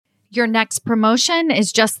Your next promotion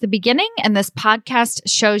is just the beginning, and this podcast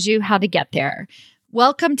shows you how to get there.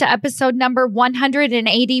 Welcome to episode number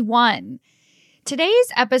 181.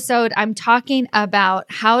 Today's episode, I'm talking about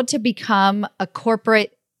how to become a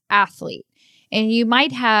corporate athlete. And you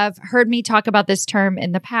might have heard me talk about this term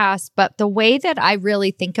in the past, but the way that I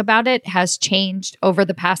really think about it has changed over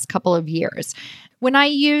the past couple of years. When I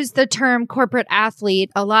use the term corporate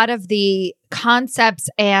athlete, a lot of the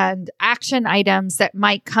concepts and action items that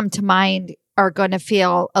might come to mind are going to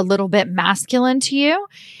feel a little bit masculine to you.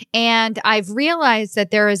 And I've realized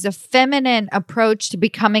that there is a feminine approach to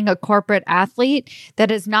becoming a corporate athlete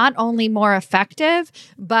that is not only more effective,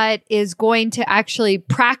 but is going to actually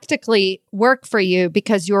practically work for you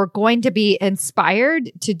because you're going to be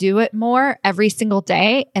inspired to do it more every single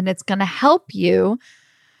day. And it's going to help you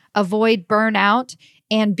avoid burnout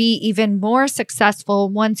and be even more successful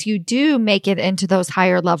once you do make it into those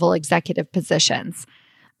higher level executive positions.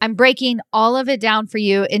 I'm breaking all of it down for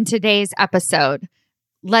you in today's episode.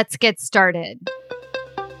 Let's get started.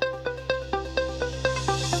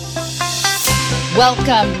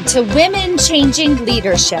 Welcome to Women Changing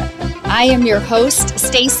Leadership. I am your host,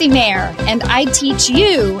 Stacey Mayer, and I teach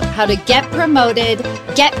you how to get promoted,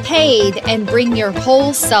 get paid, and bring your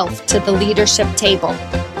whole self to the leadership table.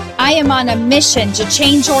 I am on a mission to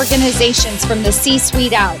change organizations from the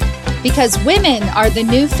C-suite out because women are the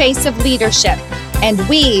new face of leadership, and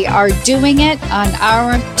we are doing it on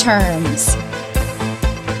our terms.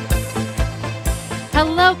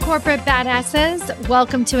 Hello, corporate badasses.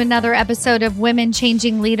 Welcome to another episode of Women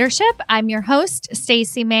Changing Leadership. I'm your host,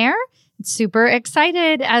 Stacey Mayer. Super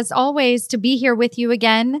excited, as always, to be here with you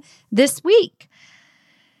again this week.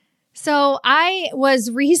 So I was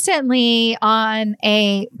recently on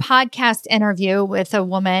a podcast interview with a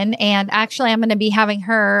woman, and actually I'm going to be having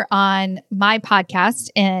her on my podcast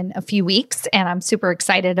in a few weeks, and I'm super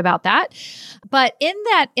excited about that. But in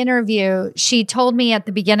that interview, she told me at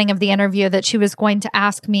the beginning of the interview that she was going to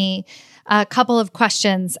ask me a couple of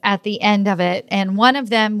questions at the end of it. And one of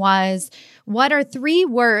them was, what are 3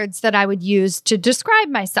 words that I would use to describe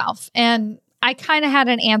myself? And I kind of had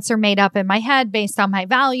an answer made up in my head based on my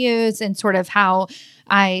values and sort of how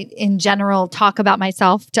I, in general, talk about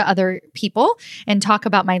myself to other people and talk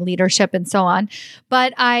about my leadership and so on.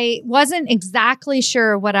 But I wasn't exactly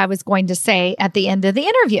sure what I was going to say at the end of the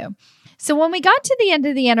interview. So when we got to the end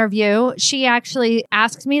of the interview, she actually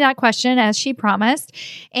asked me that question as she promised.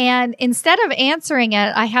 And instead of answering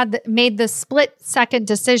it, I had made the split-second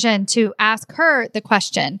decision to ask her the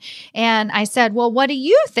question. And I said, well, what do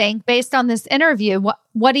you think based on this interview?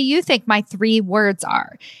 What do you think my 3 words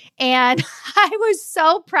are? And I was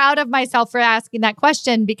so proud of myself for asking that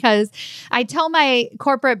question because I tell my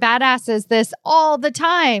corporate badasses this all the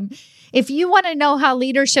time. If you want to know how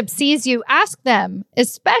leadership sees you, ask them,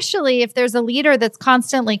 especially if there's a leader that's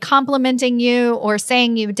constantly complimenting you or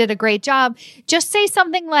saying you did a great job. Just say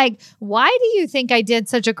something like, why do you think I did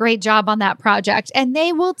such a great job on that project? And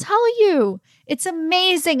they will tell you. It's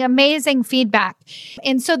amazing, amazing feedback.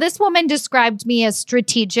 And so this woman described me as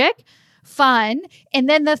strategic, fun. And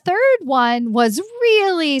then the third one was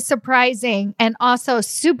really surprising and also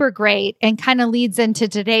super great and kind of leads into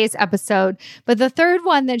today's episode. But the third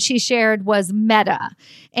one that she shared was meta.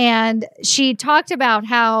 And she talked about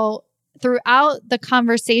how throughout the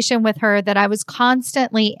conversation with her that I was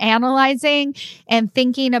constantly analyzing and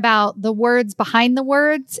thinking about the words behind the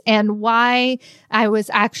words and why I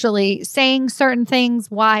was actually saying certain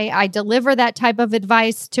things, why I deliver that type of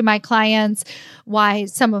advice to my clients, why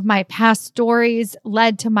some of my past stories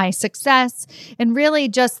led to my success, and really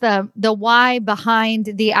just the why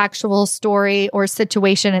behind the actual story or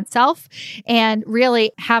situation itself, and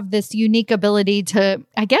really have this unique ability to,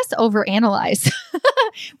 I guess, overanalyze,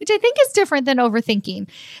 which I think is different than overthinking.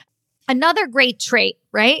 Another great trait,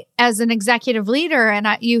 right? As an executive leader, and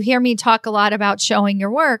you hear me talk a lot about showing your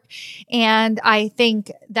work. And I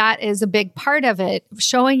think that is a big part of it.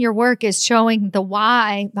 Showing your work is showing the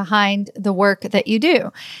why behind the work that you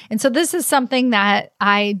do. And so this is something that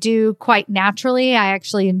I do quite naturally. I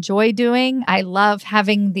actually enjoy doing. I love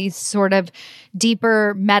having these sort of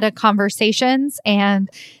deeper meta conversations. And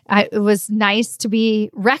it was nice to be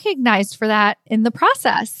recognized for that in the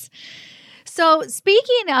process. So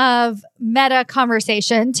speaking of meta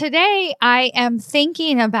conversation, today I am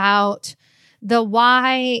thinking about the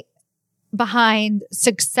why behind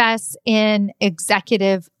success in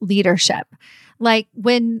executive leadership. Like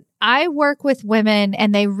when I work with women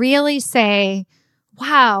and they really say,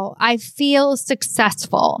 wow, I feel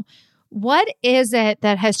successful. What is it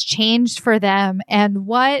that has changed for them? And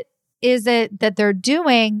what is it that they're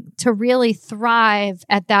doing to really thrive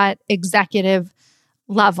at that executive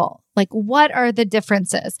level? Like, what are the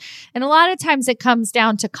differences? And a lot of times it comes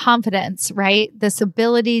down to confidence, right? This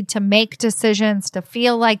ability to make decisions, to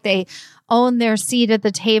feel like they own their seat at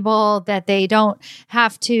the table, that they don't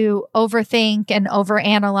have to overthink and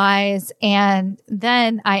overanalyze. And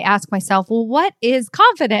then I ask myself, well, what is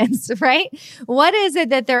confidence, right? What is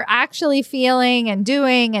it that they're actually feeling and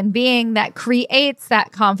doing and being that creates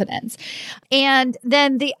that confidence? And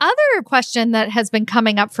then the other question that has been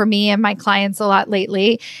coming up for me and my clients a lot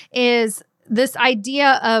lately is this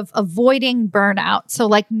idea of avoiding burnout. So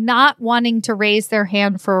like not wanting to raise their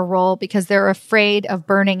hand for a role because they're afraid of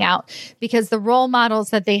burning out, because the role models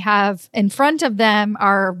that they have in front of them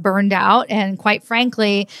are burned out. And quite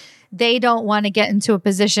frankly, they don't want to get into a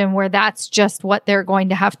position where that's just what they're going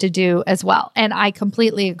to have to do as well. And I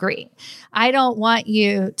completely agree. I don't want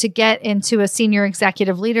you to get into a senior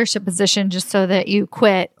executive leadership position just so that you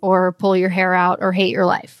quit or pull your hair out or hate your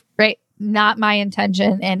life, right? Not my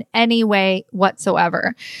intention in any way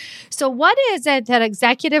whatsoever. So what is it that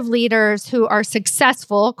executive leaders who are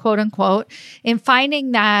successful, quote unquote, in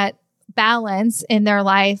finding that balance in their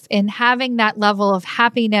life, in having that level of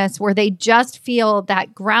happiness where they just feel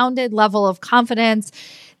that grounded level of confidence,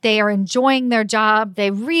 they are enjoying their job,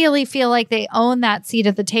 they really feel like they own that seat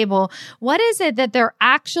at the table. What is it that they're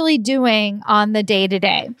actually doing on the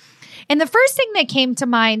day-to-day? And the first thing that came to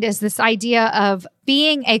mind is this idea of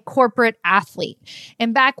being a corporate athlete.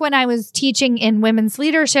 And back when I was teaching in women's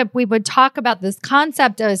leadership, we would talk about this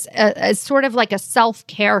concept as sort of like a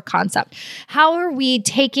self-care concept. How are we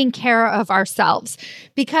taking care of ourselves?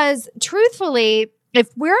 Because truthfully, if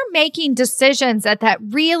we're making decisions at that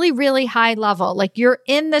really, really high level, like you're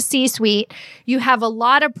in the C-suite, you have a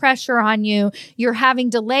lot of pressure on you, you're having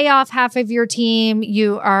to lay off half of your team,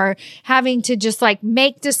 you are having to just like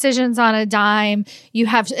make decisions on a dime, you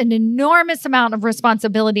have an enormous amount of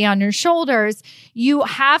responsibility on your shoulders, you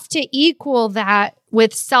have to equal that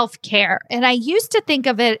with self-care. And I used to think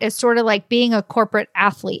of it as sort of like being a corporate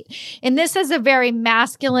athlete. And this is a very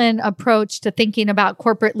masculine approach to thinking about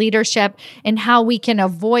corporate leadership and how we can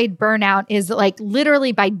avoid burnout is like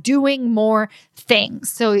literally by doing more things.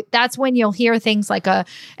 So that's when you'll hear things like a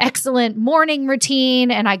excellent morning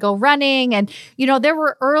routine and I go running. And, you know, there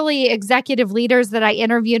were early executive leaders that I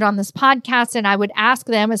interviewed on this podcast and I would ask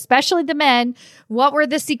them, especially the men, what were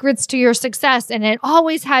the secrets to your success? And it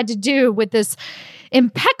always had to do with this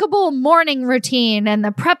impeccable morning routine and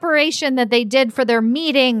the preparation that they did for their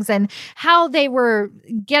meetings and how they were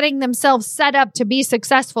getting themselves set up to be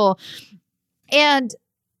successful. And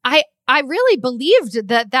I really believed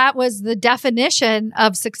that that was the definition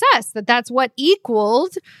of success, that that's what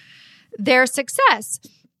equaled their success.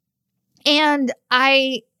 And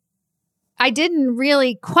I didn't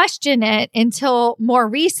really question it until more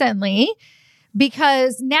recently,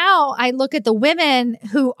 because now I look at the women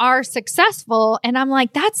who are successful and I'm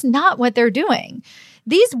like, that's not what they're doing.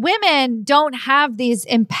 These women don't have these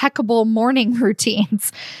impeccable morning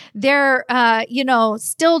routines. They're,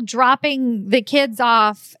 still dropping the kids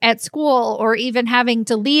off at school or even having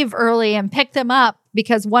to leave early and pick them up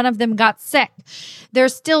because one of them got sick. They're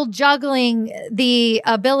still juggling the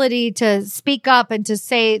ability to speak up and to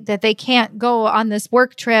say that they can't go on this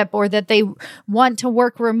work trip or that they want to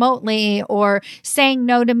work remotely or saying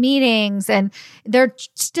no to meetings. And they're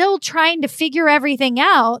still trying to figure everything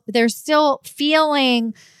out. They're still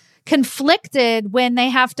feeling conflicted when they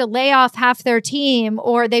have to lay off half their team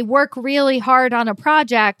or they work really hard on a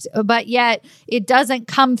project, but yet it doesn't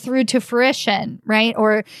come through to fruition, right?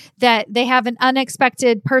 Or that they have an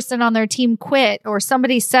unexpected person on their team quit or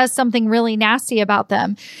somebody says something really nasty about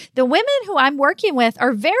them. The women who I'm working with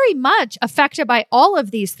are very much affected by all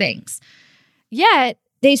of these things. Yet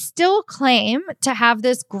they still claim to have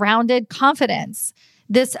this grounded confidence,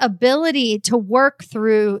 this ability to work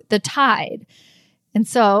through the tide. And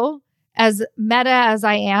so, as meta as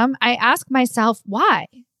I am, I ask myself, why?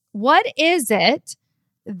 What is it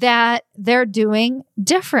that they're doing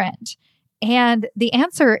different? And the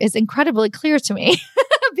answer is incredibly clear to me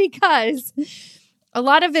because a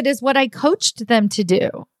lot of it is what I coached them to do,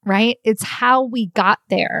 right? It's how we got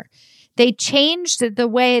there. They changed the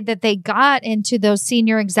way that they got into those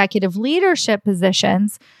senior executive leadership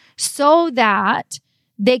positions so that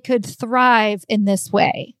they could thrive in this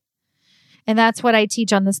way. And that's what I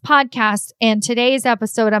teach on this podcast. And today's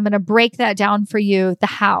episode, I'm going to break that down for you, the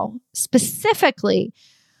how. Specifically,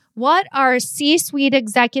 what are C-suite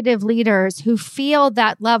executive leaders who feel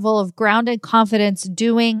that level of grounded confidence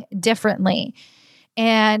doing differently?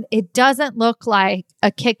 And it doesn't look like a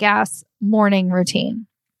kick-ass morning routine.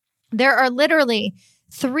 There are literally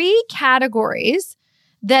 3 categories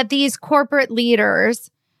that these corporate leaders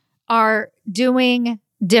are doing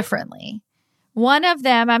differently. One of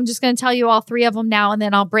them, I'm just going to tell you all three of them now, and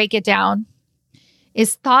then I'll break it down,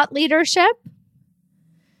 is thought leadership,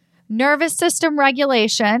 nervous system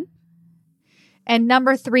regulation, and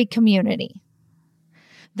number 3, community.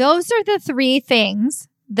 Those are the 3 things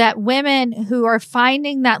that women who are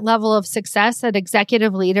finding that level of success at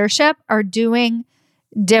executive leadership are doing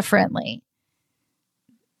differently.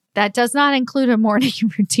 That does not include a morning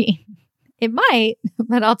routine. It might,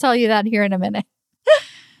 but I'll tell you that here in a minute.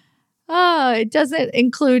 It doesn't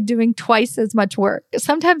include doing twice as much work.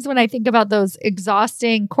 Sometimes when I think about those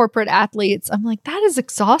exhausting corporate athletes, I'm like, that is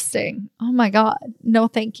exhausting. Oh my God. No,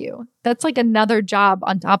 thank you. That's like another job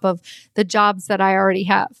on top of the jobs that I already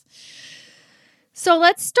have. So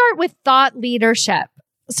let's start with thought leadership.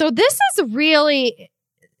 So this is really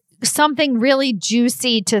something really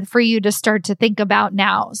juicy for you to start to think about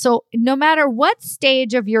now. So no matter what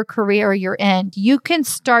stage of your career you're in, you can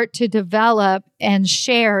start to develop and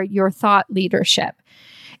share your thought leadership.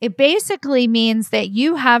 It basically means that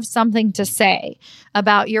you have something to say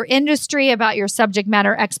about your industry, about your subject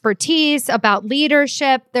matter expertise, about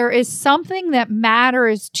leadership. There is something that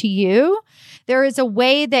matters to you. There is a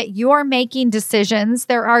way that you're making decisions.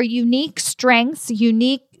 There are unique strengths,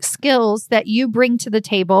 unique skills that you bring to the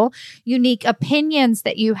table, unique opinions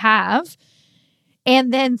that you have.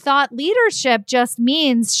 And then thought leadership just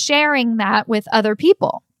means sharing that with other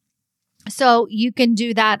people. So you can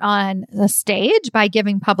do that on the stage by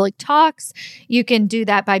giving public talks. You can do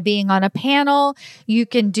that by being on a panel. You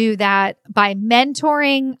can do that by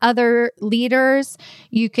mentoring other leaders.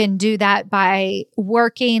 You can do that by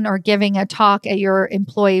working or giving a talk at your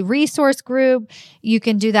employee resource group. You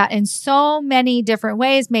can do that in so many different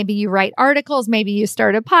ways. Maybe you write articles. Maybe you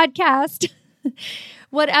start a podcast.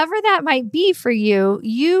 Whatever that might be for you,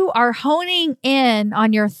 you are honing in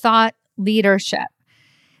on your thought leadership.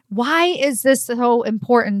 Why is this so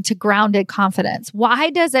important to grounded confidence? Why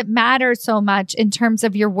does it matter so much in terms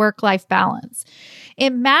of your work-life balance? It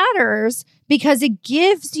matters because it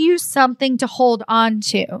gives you something to hold on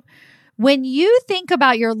to. When you think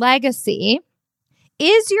about your legacy,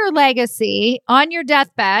 is your legacy on your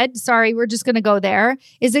deathbed? Sorry, we're just going to go there.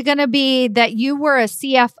 Is it going to be that you were a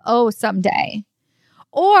CFO someday?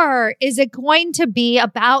 Or is it going to be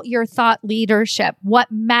about your thought leadership,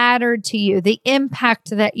 what mattered to you, the impact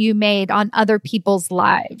that you made on other people's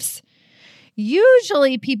lives?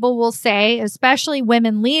 Usually people will say, especially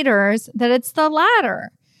women leaders, that it's the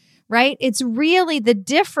latter, right? It's really the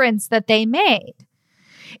difference that they made.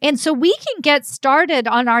 And so we can get started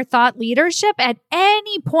on our thought leadership at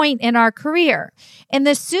any point in our career. And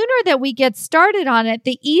the sooner that we get started on it,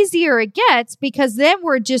 the easier it gets, because then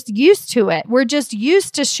we're just used to it. We're just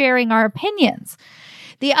used to sharing our opinions.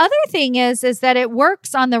 The other thing is that it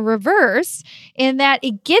works on the reverse in that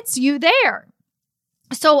it gets you there.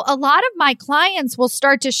 So a lot of my clients will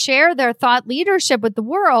start to share their thought leadership with the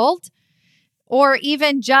world, or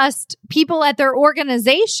even just people at their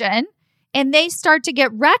organization, and they start to get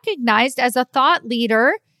recognized as a thought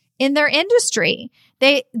leader in their industry.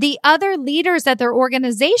 The other leaders at their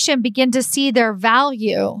organization begin to see their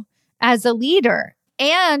value as a leader,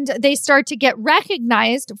 and they start to get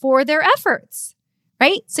recognized for their efforts,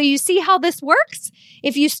 right? So you see how this works?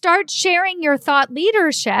 If you start sharing your thought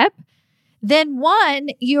leadership, then 1,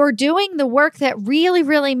 you're doing the work that really,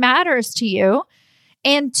 really matters to you.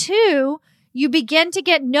 And 2, you begin to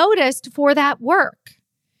get noticed for that work.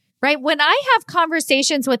 Right? When I have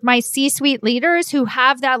conversations with my C-suite leaders who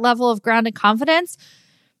have that level of grounded confidence,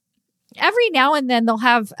 every now and then they'll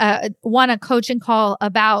have want a coaching call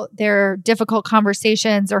about their difficult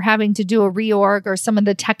conversations or having to do a reorg or some of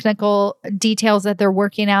the technical details that they're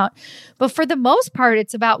working out. But for the most part,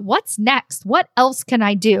 it's about what's next? What else can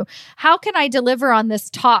I do? How can I deliver on this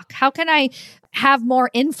talk? How can I have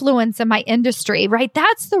more influence in my industry, right?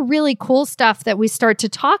 That's the really cool stuff that we start to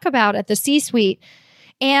talk about at the C-suite.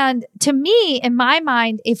 And to me, in my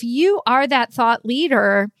mind, if you are that thought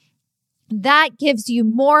leader, that gives you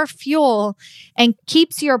more fuel and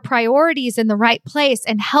keeps your priorities in the right place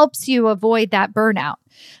and helps you avoid that burnout.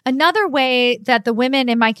 Another way that the women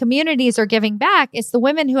in my communities are giving back is the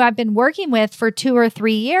women who I've been working with for 2 or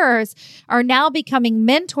 3 years are now becoming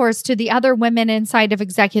mentors to the other women inside of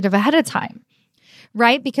Executive Ahead of Time.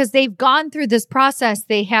 Right? Because they've gone through this process.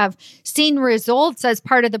 They have seen results as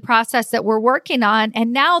part of the process that we're working on.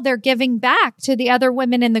 And now they're giving back to the other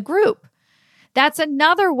women in the group. That's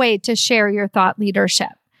another way to share your thought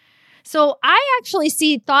leadership. So I actually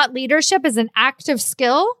see thought leadership as an active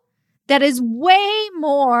skill that is way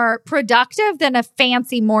more productive than a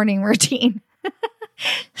fancy morning routine.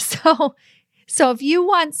 So So if you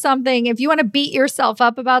want something, if you want to beat yourself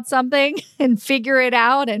up about something and figure it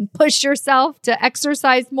out and push yourself to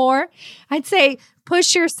exercise more, I'd say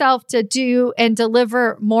push yourself to do and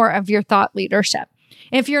deliver more of your thought leadership.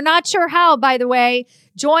 If you're not sure how, by the way,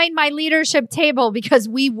 join my leadership table because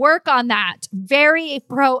we work on that very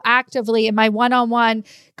proactively in my one-on-one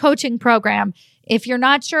coaching program. If you're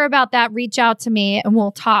not sure about that, reach out to me and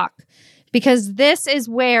we'll talk. Because this is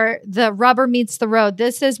where the rubber meets the road.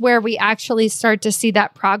 This is where we actually start to see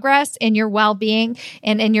that progress in your well-being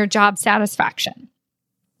and in your job satisfaction.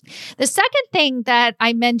 The second thing that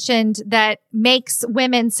I mentioned that makes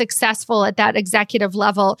women successful at that executive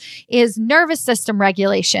level is nervous system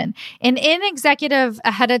regulation. And in executive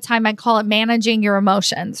ahead of time, I call it managing your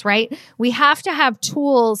emotions, right? We have to have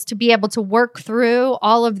tools to be able to work through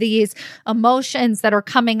all of these emotions that are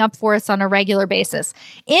coming up for us on a regular basis.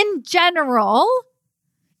 In general,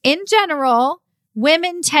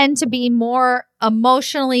 women tend to be more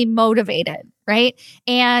emotionally motivated. Right.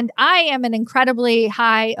 And I am an incredibly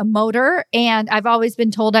high emoter, and I've always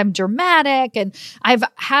been told I'm dramatic, and I've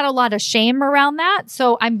had a lot of shame around that.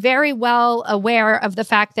 So I'm very well aware of the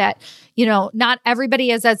fact that, not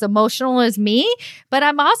everybody is as emotional as me, but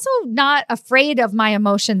I'm also not afraid of my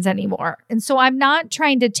emotions anymore. And so I'm not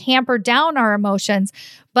trying to tamper down our emotions,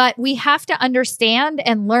 but we have to understand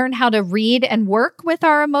and learn how to read and work with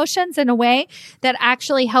our emotions in a way that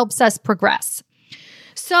actually helps us progress.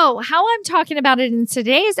 So how I'm talking about it in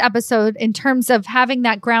today's episode in terms of having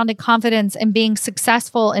that grounded confidence and being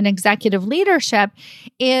successful in executive leadership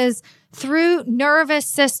is through nervous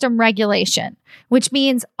system regulation, which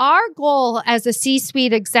means our goal as a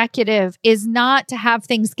C-suite executive is not to have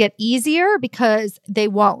things get easier because they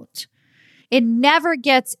won't. It never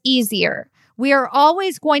gets easier. We are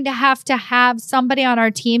always going to have somebody on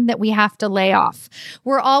our team that we have to lay off.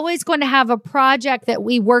 We're always going to have a project that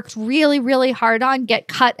we worked really, really hard on get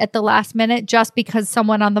cut at the last minute just because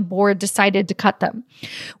someone on the board decided to cut them.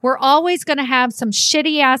 We're always going to have some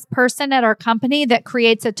shitty ass person at our company that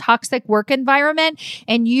creates a toxic work environment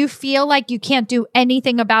and you feel like you can't do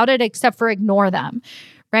anything about it except for ignore them,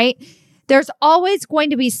 right? There's always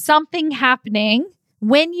going to be something happening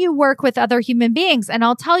when you work with other human beings. And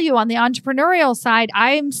I'll tell you, on the entrepreneurial side,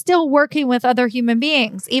 I'm still working with other human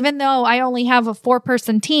beings. Even though I only have a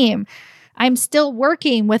 4-person team, I'm still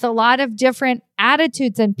working with a lot of different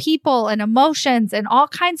attitudes and people and emotions, and all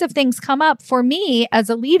kinds of things come up for me as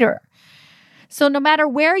a leader. So no matter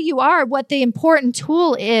where you are, what the important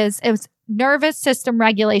tool is nervous system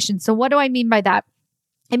regulation. So what do I mean by that?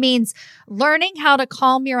 It means learning how to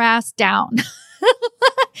calm your ass down.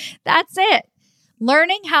 That's it.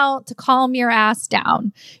 Learning how to calm your ass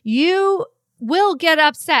down. You will get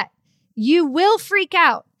upset. You will freak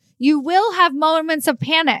out. You will have moments of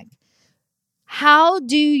panic. How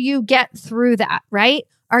do you get through that, right?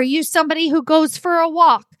 Are you somebody who goes for a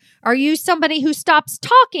walk? Are you somebody who stops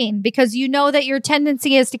talking because you know that your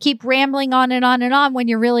tendency is to keep rambling on and on and on when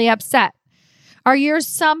you're really upset? Are you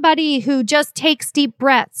somebody who just takes deep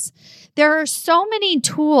breaths? There are so many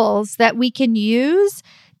tools that we can use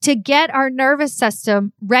to get our nervous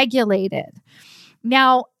system regulated.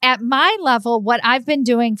 Now, at my level, what I've been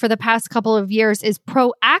doing for the past couple of years is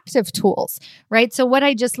proactive tools, right? So what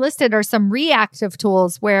I just listed are some reactive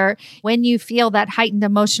tools where when you feel that heightened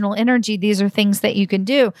emotional energy, these are things that you can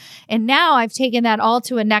do. And now I've taken that all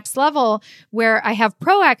to a next level where I have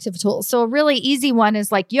proactive tools. So a really easy one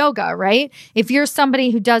is like yoga, right? If you're somebody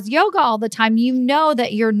who does yoga all the time, you know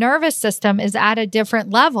that your nervous system is at a different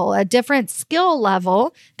level, a different skill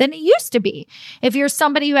level than it used to be. If you're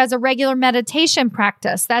somebody who has a regular meditation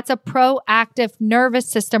practice, that's a proactive nervous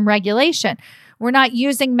system regulation. We're not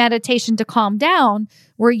using meditation to calm down.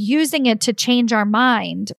 We're using it to change our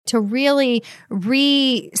mind, to really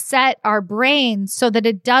reset our brain so that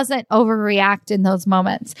it doesn't overreact in those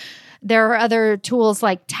moments. There are other tools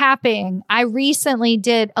like tapping. I recently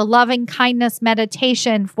did a loving kindness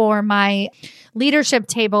meditation for my leadership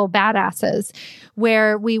table badasses,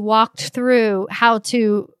 where we walked through how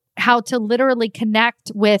to literally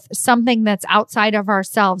connect with something that's outside of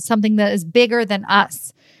ourselves, something that is bigger than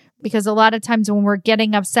us. Because a lot of times when we're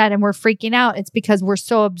getting upset and we're freaking out, it's because we're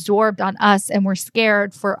so absorbed on us and we're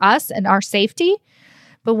scared for us and our safety.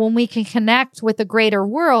 But when we can connect with the greater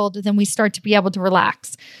world, then we start to be able to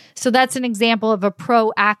relax. So that's an example of a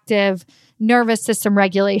proactive nervous system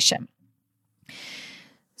regulation.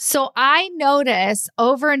 So I notice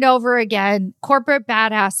over and over again, corporate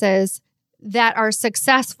badasses that are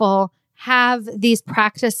successful have these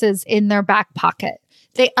practices in their back pocket.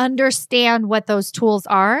 They understand what those tools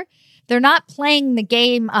are. They're not playing the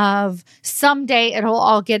game of someday it'll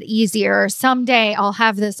all get easier. Someday I'll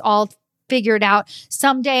have this all figured out.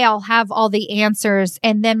 Someday I'll have all the answers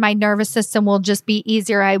and then my nervous system will just be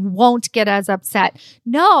easier. I won't get as upset.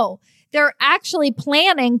 No, they're actually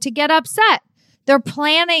planning to get upset. They're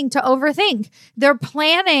planning to overthink. They're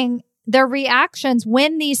planning their reactions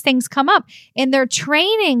when these things come up, and they're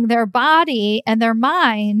training their body and their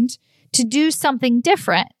mind to do something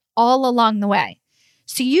different all along the way.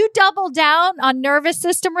 So you double down on nervous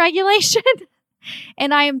system regulation,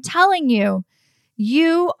 and I am telling you,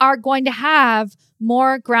 you are going to have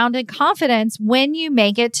more grounded confidence when you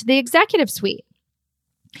make it to the executive suite.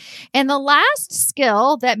 And the last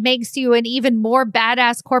skill that makes you an even more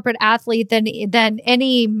badass corporate athlete than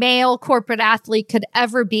any male corporate athlete could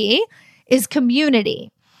ever be is community.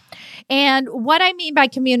 And what I mean by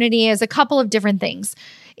community is a couple of different things.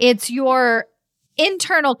 It's your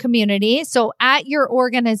internal community. So at your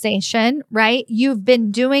organization, right? You've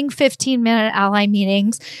been doing 15-minute ally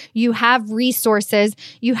meetings. You have resources.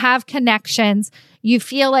 You have connections. You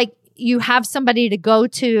feel like you have somebody to go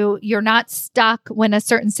to. You're not stuck when a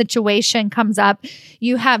certain situation comes up.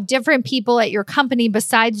 You have different people at your company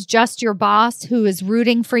besides just your boss who is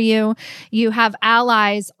rooting for you. You have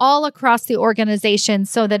allies all across the organization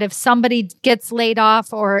so that if somebody gets laid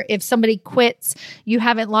off or if somebody quits, you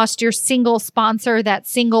haven't lost your single sponsor, that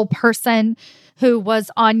single person who was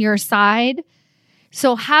on your side.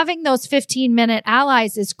 So having those 15-minute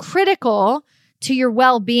allies is critical to your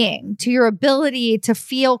well-being, to your ability to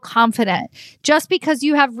feel confident, just because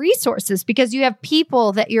you have resources, because you have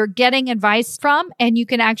people that you're getting advice from and you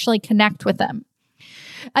can actually connect with them.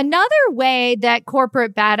 Another way that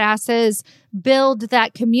corporate badasses build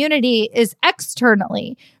that community is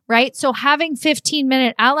externally, right? So having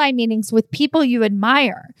 15-minute ally meetings with people you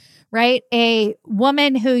admire, right? A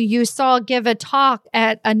woman who you saw give a talk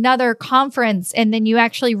at another conference, and then you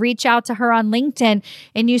actually reach out to her on LinkedIn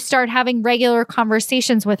and you start having regular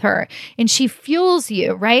conversations with her and she fuels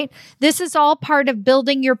you, right? This is all part of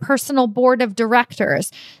building your personal board of directors.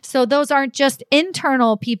 So those aren't just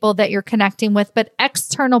internal people that you're connecting with, but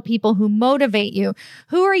external people who motivate you.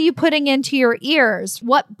 Who are you putting into your ears?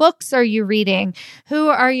 What books are you reading? Who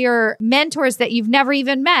are your mentors that you've never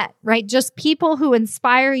even met, right? Just people who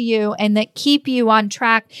inspire you and that keep you on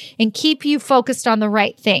track and keep you focused on the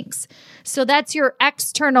right things. So that's your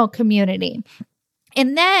external community.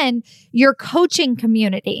 And then your coaching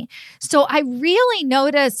community. So I really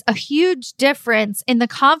notice a huge difference in the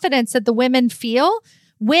confidence that the women feel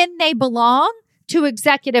when they belong to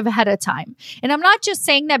executive ahead of time. And I'm not just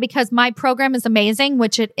saying that because my program is amazing,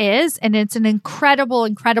 which it is, and it's an incredible,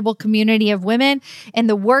 incredible community of women. And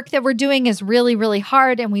the work that we're doing is really, really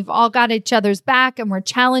hard. And we've all got each other's back and we're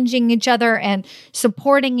challenging each other and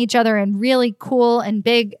supporting each other in really cool and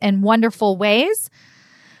big and wonderful ways.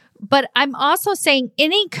 But I'm also saying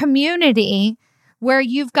any community where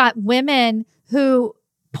you've got women who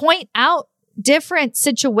point out different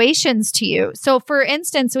situations to you. So for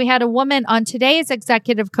instance, we had a woman on today's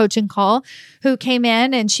executive coaching call who came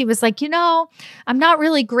in and she was like, I'm not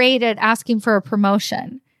really great at asking for a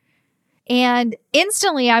promotion. And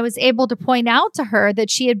instantly I was able to point out to her that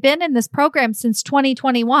she had been in this program since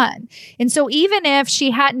 2021. And so even if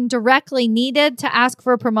she hadn't directly needed to ask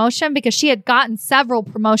for a promotion, because she had gotten several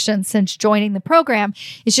promotions since joining the program,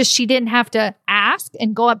 it's just she didn't have to ask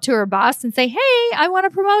and go up to her boss and say, hey, I want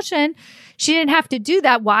a promotion. She didn't have to do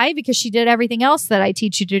that. Why? Because she did everything else that I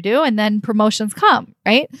teach you to do, and then promotions come,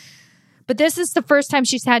 right? But this is the first time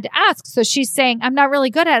she's had to ask. So she's saying, I'm not really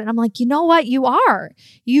good at it. I'm like, you know what? You are.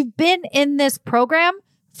 You've been in this program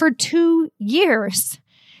for 2 years.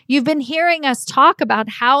 You've been hearing us talk about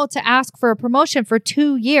how to ask for a promotion for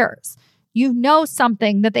 2 years. You know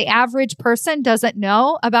something that the average person doesn't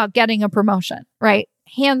know about getting a promotion, right?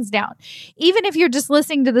 Hands down. Even if you're just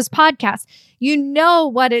listening to this podcast, you know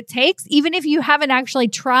what it takes, even if you haven't actually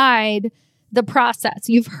tried the process.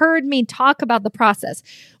 You've heard me talk about the process,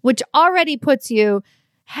 which already puts you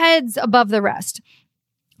heads above the rest.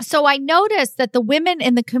 So I noticed that the women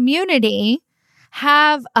in the community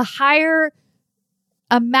have a higher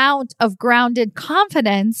amount of grounded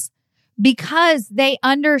confidence because they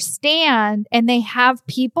understand and they have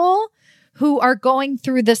people who are going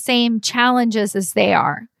through the same challenges as they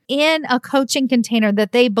are in a coaching container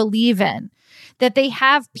that they believe in, that they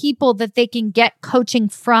have people that they can get coaching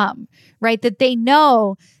from, right? That they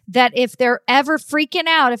know that if they're ever freaking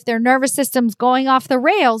out, if their nervous system's going off the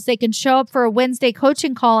rails, they can show up for a Wednesday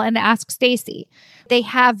coaching call and ask Stacy. They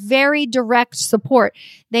have very direct support.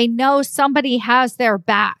 They know somebody has their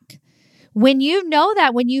back. When you know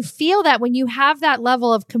that, when you feel that, when you have that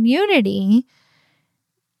level of community,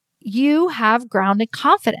 you have grounded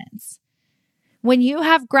confidence. When you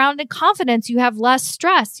have grounded confidence, you have less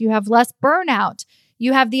stress, you have less burnout,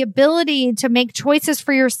 you have the ability to make choices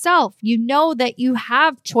for yourself. You know that you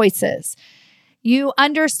have choices. You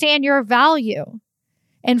understand your value.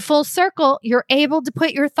 In full circle, you're able to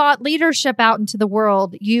put your thought leadership out into the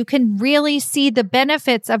world. You can really see the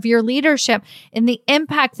benefits of your leadership and the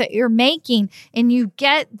impact that you're making. And you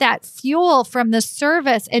get that fuel from the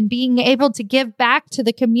service and being able to give back to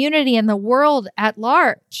the community and the world at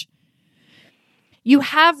large. You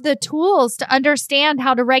have the tools to understand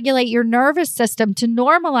how to regulate your nervous system, to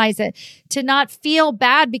normalize it, to not feel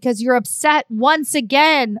bad because you're upset once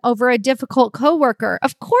again over a difficult coworker.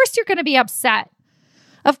 Of course, you're going to be upset.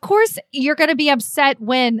 Of course, you're going to be upset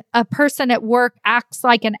when a person at work acts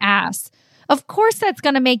like an ass. Of course, that's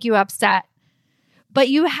going to make you upset. But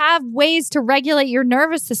you have ways to regulate your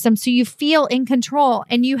nervous system so you feel in control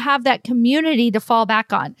and you have that community to fall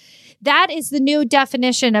back on. That is the new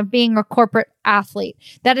definition of being a corporate athlete.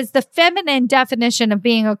 That is the feminine definition of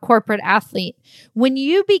being a corporate athlete. When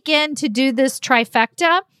you begin to do this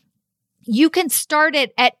trifecta, you can start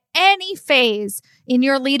it at any phase in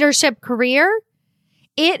your leadership career.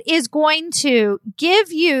 It is going to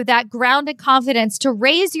give you that grounded confidence to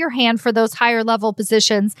raise your hand for those higher level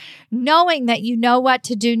positions, knowing that you know what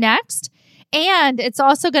to do next. And it's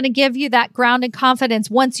also going to give you that grounded confidence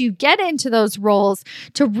once you get into those roles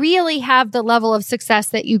to really have the level of success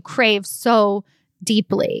that you crave so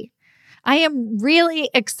deeply. I am really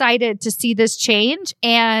excited to see this change,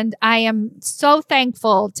 and I am so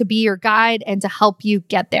thankful to be your guide and to help you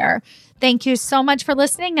get there. Thank you so much for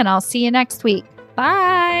listening, and I'll see you next week.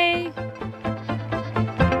 Bye.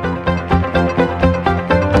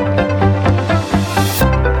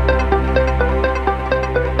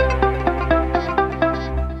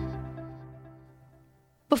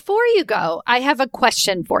 Before you go, I have a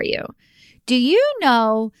question for you. Do you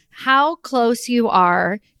know how close you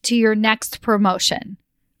are to your next promotion?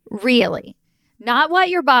 Really? Not what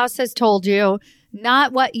your boss has told you,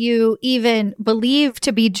 not what you even believe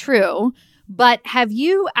to be true, but have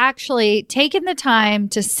you actually taken the time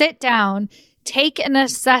to sit down, take an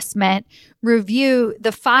assessment, review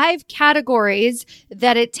the 5 categories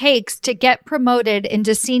that it takes to get promoted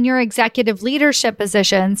into senior executive leadership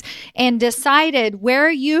positions and decided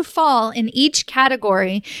where you fall in each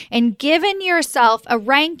category and given yourself a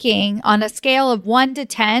ranking on a scale of 1 to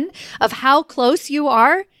 10 of how close you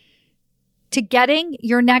are to getting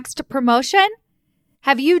your next promotion?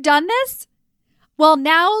 Have you done this? Well,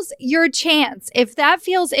 now's your chance. If that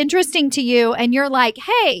feels interesting to you and you're like,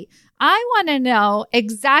 hey, I want to know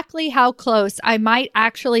exactly how close I might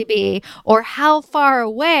actually be or how far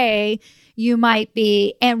away you might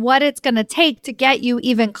be and what it's going to take to get you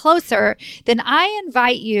even closer, then I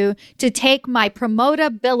invite you to take my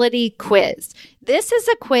Promotability quiz. This is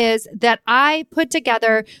a quiz that I put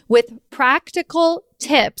together with practical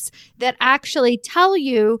tips that actually tell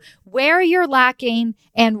you where you're lacking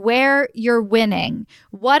and where you're winning.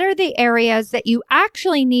 What are the areas that you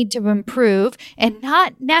actually need to improve and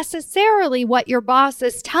not necessarily what your boss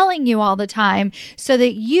is telling you all the time so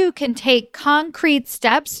that you can take concrete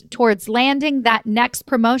steps towards landing that next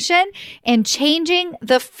promotion and changing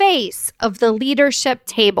the face of the leadership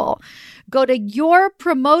table. Go to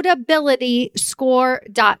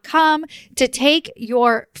yourpromotabilityscore.com to take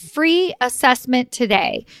your free assessment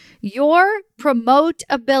today.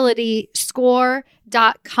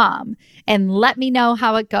 Yourpromotabilityscore.com and let me know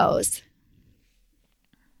how it goes.